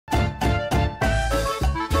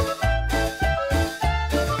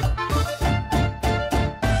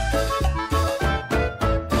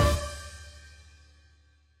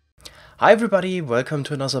Hi everybody, welcome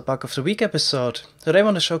to another Bug of the Week episode. Today I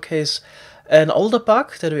want to showcase an older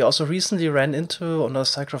bug that we also recently ran into on a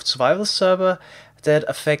Scicraft survival server that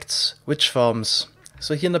affects witch farms.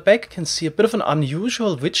 So here in the back you can see a bit of an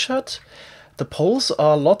unusual witch hut. The poles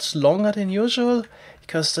are a lot longer than usual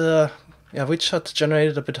because the witch hut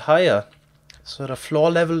generated a bit higher. So the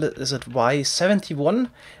floor level is at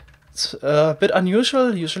Y71. It's a bit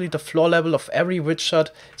unusual. Usually the floor level of every witch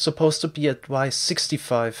hut is supposed to be at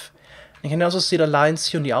Y65. You can also see the lines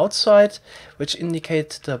here on the outside, which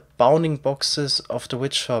indicate the bounding boxes of the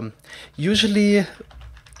witch farm. Usually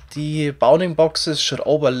the bounding boxes should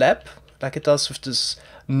overlap, like it does with this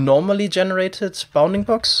normally generated bounding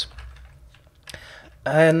box.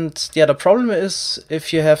 And yeah, the problem is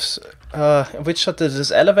if you have a witch hut that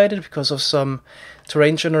is elevated because of some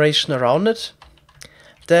terrain generation around it,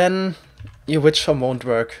 then your witch farm won't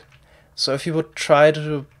work. So if you would try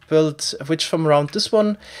to build a witch farm around this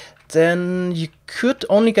one, then you could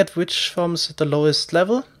only get witch farms at the lowest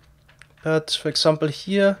level. But for example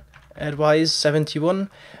here at Y71,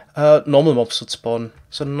 normal mobs would spawn,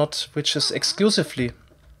 so not witches exclusively.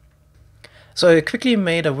 So I quickly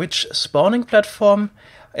made a witch spawning platform.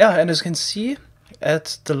 Yeah, and as you can see,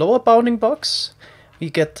 at the lower bounding box, we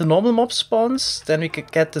get the normal mob spawns, then we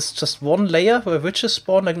get this just one layer where witches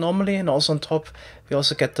spawn like normally, and also on top we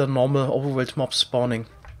also get the normal overworld mob spawning.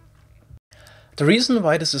 The reason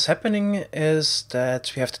why this is happening is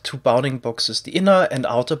that we have the two bounding boxes, the inner and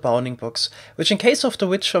outer bounding box, which in case of the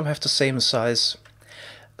witch farm have the same size.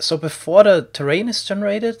 So before the terrain is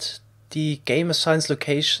generated, the game assigns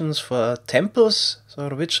locations for temples. So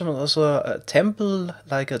the witch farm is also a temple,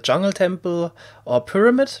 like a jungle temple or a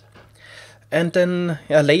pyramid. And then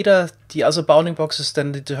later the other bounding boxes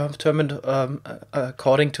then determined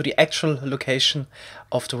according to the actual location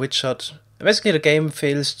of the witch hut. Basically the game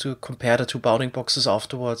fails to compare the two bounding boxes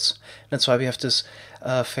afterwards. That's why we have this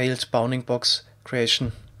failed bounding box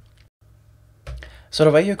creation. So the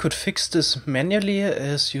way you could fix this manually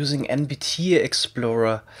is using NBT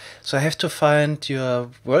Explorer. So I have to find your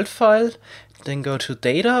world file, then go to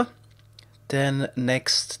data, then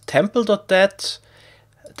next temple.dat,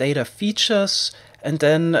 data features, and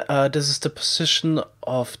then this is the position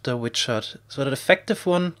of the witch hut. So the effective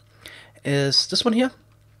one is this one here.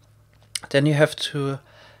 Then you have to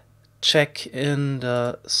check in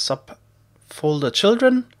the subfolder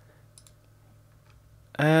children,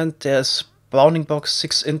 and there's bounding box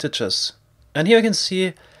 6 integers. And here you can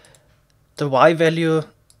see the Y value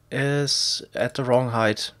is at the wrong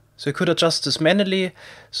height. So you could adjust this manually,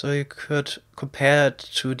 so you could compare it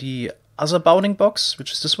to the other bounding box,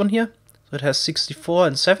 which is this one here. So it has 64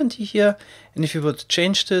 and 70 here, and if you would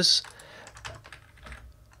change this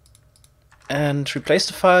and replace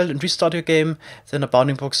the file and restart your game, then the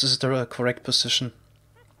bounding box is the correct position.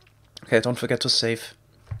 Okay, don't forget to save.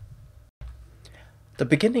 The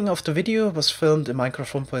beginning of the video was filmed in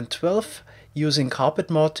Minecraft 1.12 using Carpet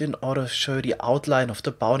mod in order to show the outline of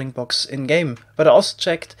the bounding box in-game. But I also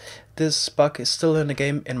checked this bug is still in the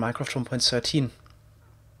game in Minecraft 1.13.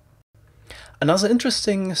 Another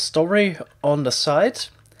interesting story on the side.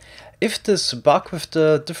 If this bug with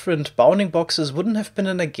the different bounding boxes wouldn't have been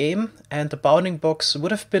in a game and the bounding box would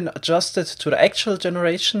have been adjusted to the actual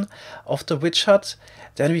generation of the witch hut,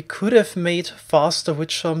 then we could have made faster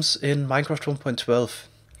witch farms in Minecraft 1.12.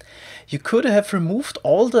 You could have removed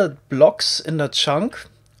all the blocks in the chunk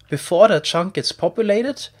before the chunk gets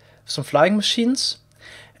populated, some flying machines,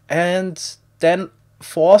 and then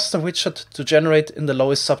force the witch hut to generate in the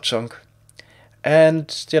lowest subchunk. And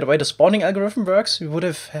the way the spawning algorithm works, we would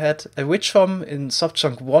have had a witch farm in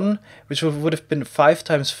subchunk 1, which would have been 5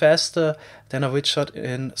 times faster than a witch hut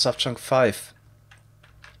in subchunk 5.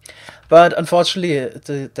 But unfortunately,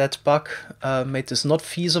 that bug made this not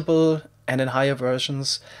feasible, and in higher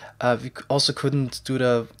versions, we also couldn't do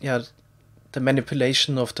the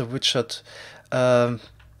manipulation of the witch hut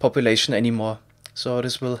population anymore. So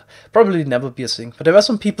this will probably never be a thing. But there were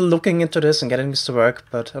some people looking into this and getting this to work,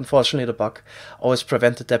 but unfortunately the bug always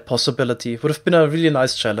prevented that possibility. Would have been a really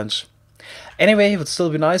nice challenge. Anyway, it would still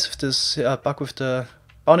be nice if this bug with the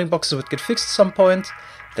bounding boxes would get fixed at some point.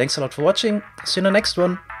 Thanks a lot for watching. See you in the next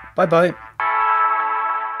one. Bye bye.